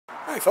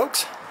Hi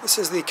folks, this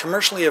is the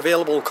commercially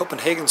available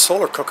Copenhagen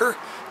solar cooker.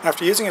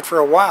 After using it for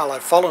a while,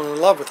 I've fallen in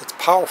love with its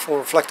powerful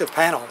reflective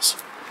panels.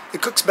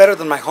 It cooks better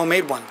than my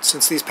homemade one,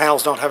 since these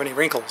panels don't have any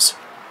wrinkles.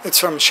 It's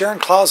from Sharon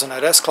Clausson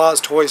at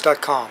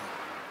sclaustoys.com.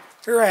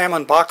 Here I am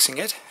unboxing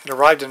it. It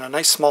arrived in a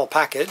nice small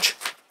package.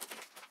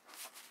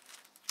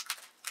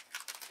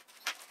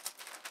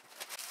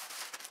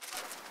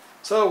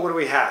 So what do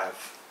we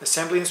have?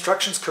 Assembly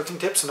instructions, cooking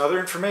tips, and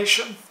other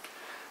information.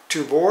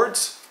 2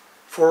 boards,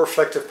 4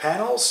 reflective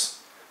panels,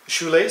 a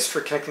shoelace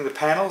for connecting the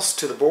panels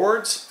to the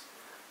boards,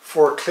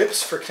 4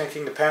 clips for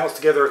connecting the panels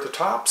together at the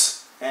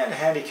tops, and a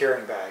handy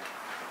carrying bag.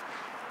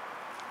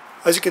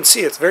 As you can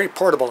see, it's very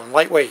portable and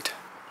lightweight.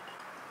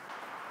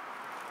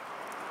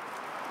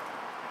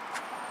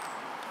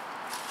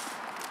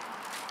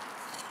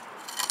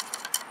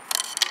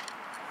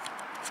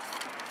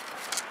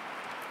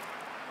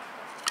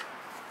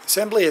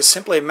 Assembly is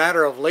simply a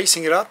matter of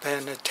lacing it up,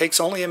 and it takes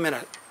only a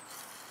minute.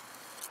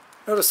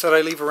 Notice that I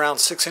leave around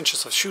 6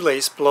 inches of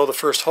shoelace below the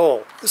first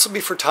hole. This will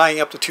be for tying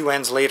up the 2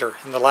 ends later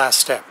in the last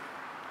step.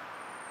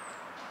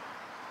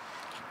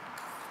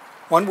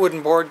 1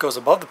 wooden board goes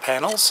above the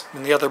panels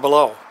and the other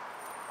below.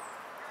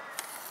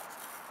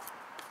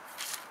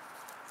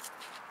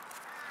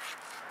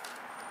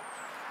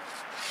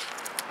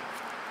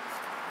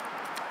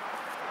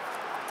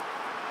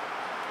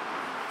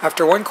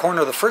 After 1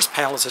 corner of the first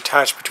panel is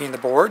attached between the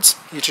boards,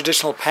 each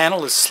additional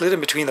panel is slid in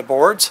between the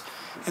boards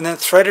and then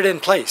threaded in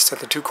place at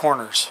the 2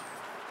 corners.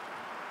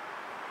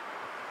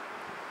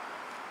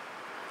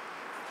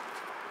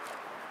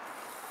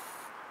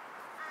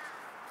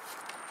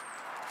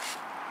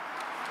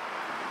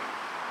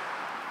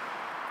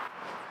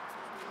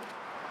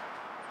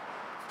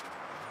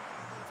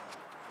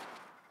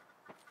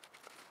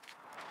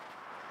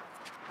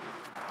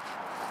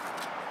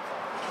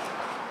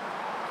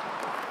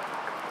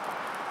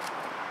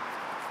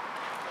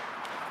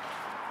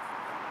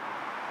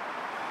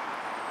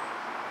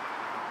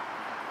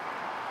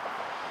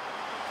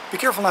 Be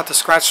careful not to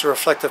scratch the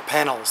reflective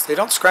panels. They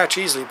don't scratch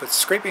easily, but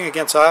scraping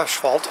against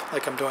asphalt,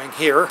 like I'm doing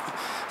here,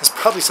 is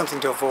probably something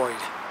to avoid.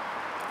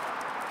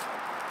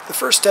 The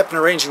first step in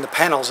arranging the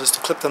panels is to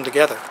clip them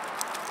together.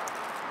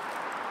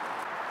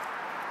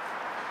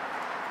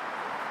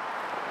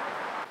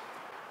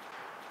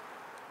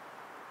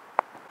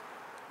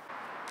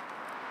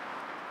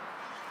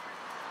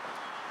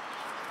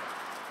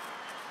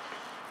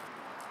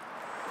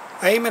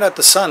 I aim it at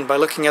the sun by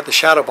looking at the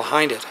shadow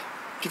behind it.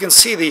 You can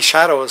see the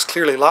shadow is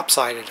clearly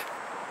lopsided.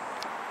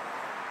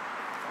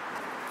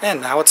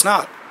 And now it's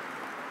not.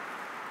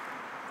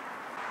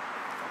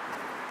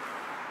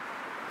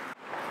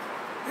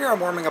 Here I'm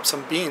warming up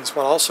some beans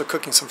while also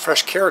cooking some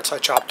fresh carrots I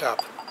chopped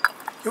up.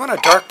 You want a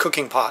dark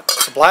cooking pot.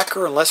 The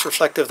blacker and less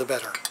reflective the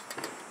better.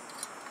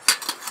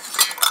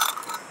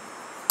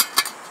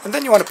 And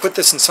then you want to put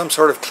this in some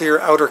sort of clear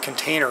outer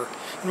container.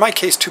 In my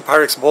case, 2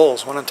 Pyrex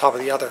bowls, one on top of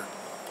the other.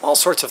 All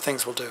sorts of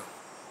things will do.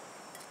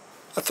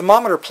 A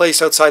thermometer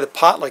placed outside the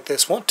pot like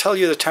this won't tell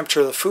you the temperature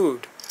of the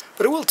food,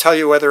 but it will tell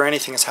you whether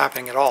anything is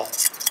happening at all.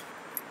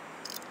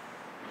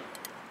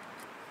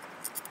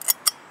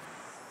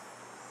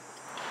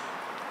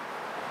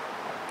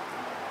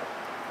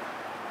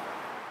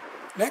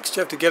 Next,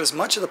 you have to get as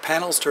much of the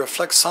panels to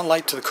reflect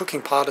sunlight to the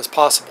cooking pot as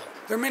possible.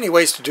 There are many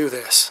ways to do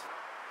this.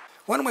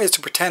 One way is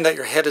to pretend that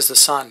your head is the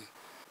sun.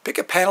 Pick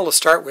a panel to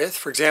start with,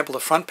 for example the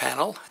front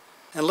panel,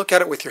 and look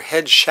at it with your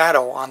head's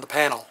shadow on the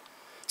panel.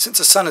 Since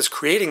the sun is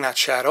creating that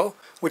shadow,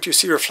 what you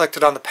see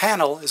reflected on the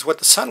panel is what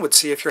the sun would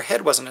see if your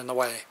head wasn't in the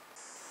way.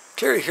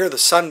 Clearly here the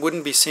sun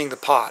wouldn't be seeing the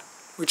pot,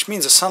 which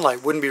means the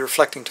sunlight wouldn't be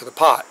reflecting to the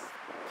pot.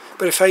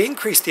 But if I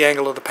increase the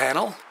angle of the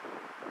panel,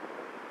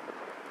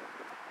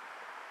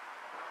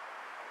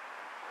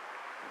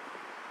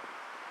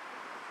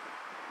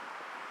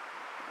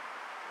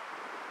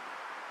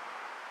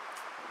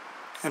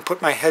 and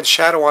put my head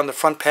shadow on the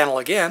front panel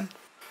again,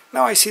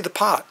 now I see the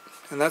pot,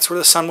 and that's where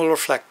the sun will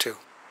reflect to.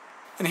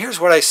 And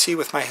here's what I see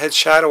with my head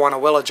shadow on a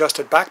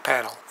well-adjusted back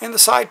panel and the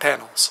side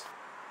panels.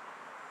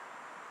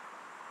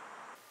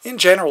 In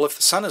general, if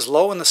the sun is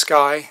low in the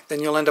sky, then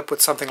you'll end up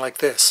with something like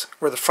this,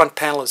 where the front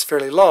panel is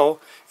fairly low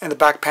and the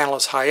back panel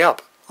is high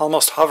up,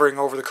 almost hovering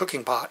over the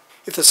cooking pot.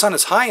 If the sun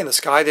is high in the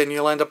sky, then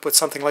you'll end up with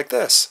something like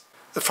this.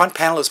 The front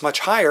panel is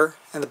much higher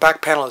and the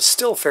back panel is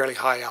still fairly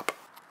high up.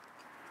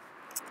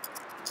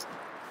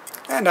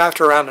 And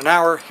after around an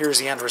hour, here's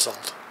the end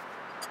result.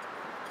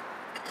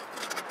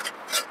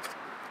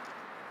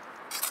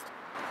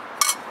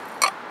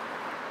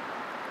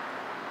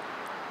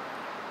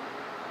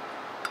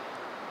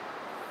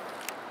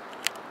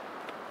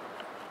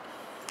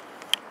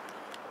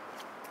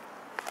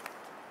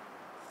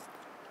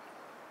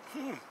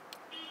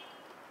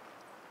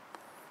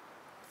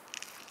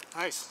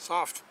 Nice,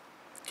 soft.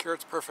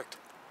 Carrot's perfect.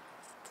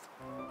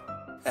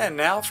 And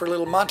now for a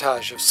little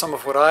montage of some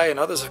of what I and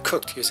others have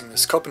cooked using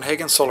this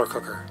Copenhagen solar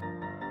cooker.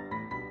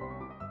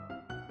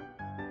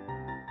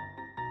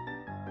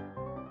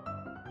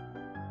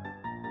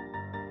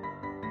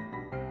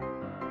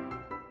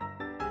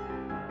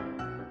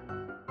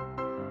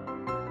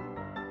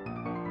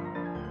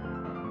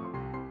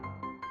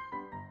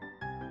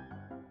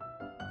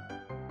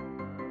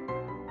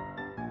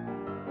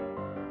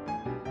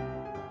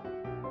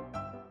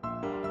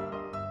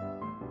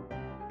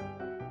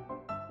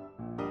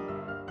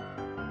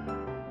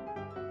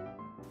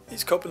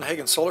 These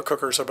Copenhagen solar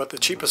cookers are about the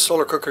cheapest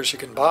solar cookers you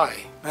can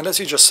buy, and as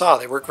you just saw,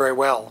 they work very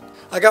well.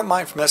 I got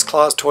mine from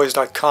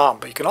sclaustoys.com,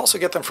 but you can also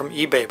get them from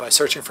eBay by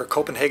searching for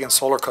Copenhagen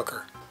solar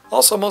cooker.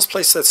 Also, most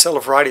places that sell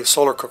a variety of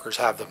solar cookers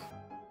have them.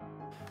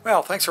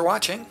 Well, thanks for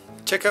watching.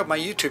 Check out my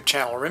YouTube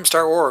channel,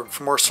 rimstar.org,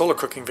 for more solar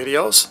cooking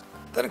videos.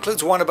 That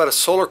includes one about a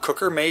solar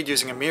cooker made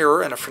using a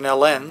mirror and a Fresnel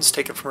lens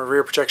taken from a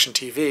rear projection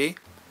TV,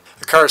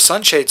 a car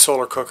sunshade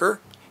solar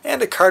cooker,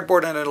 and a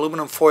cardboard and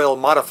aluminum foil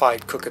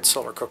modified Cook-It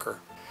solar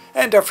cooker.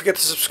 And don't forget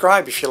to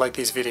subscribe if you like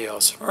these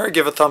videos, or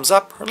give a thumbs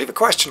up, or leave a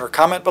question or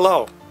comment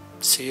below.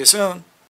 See you soon.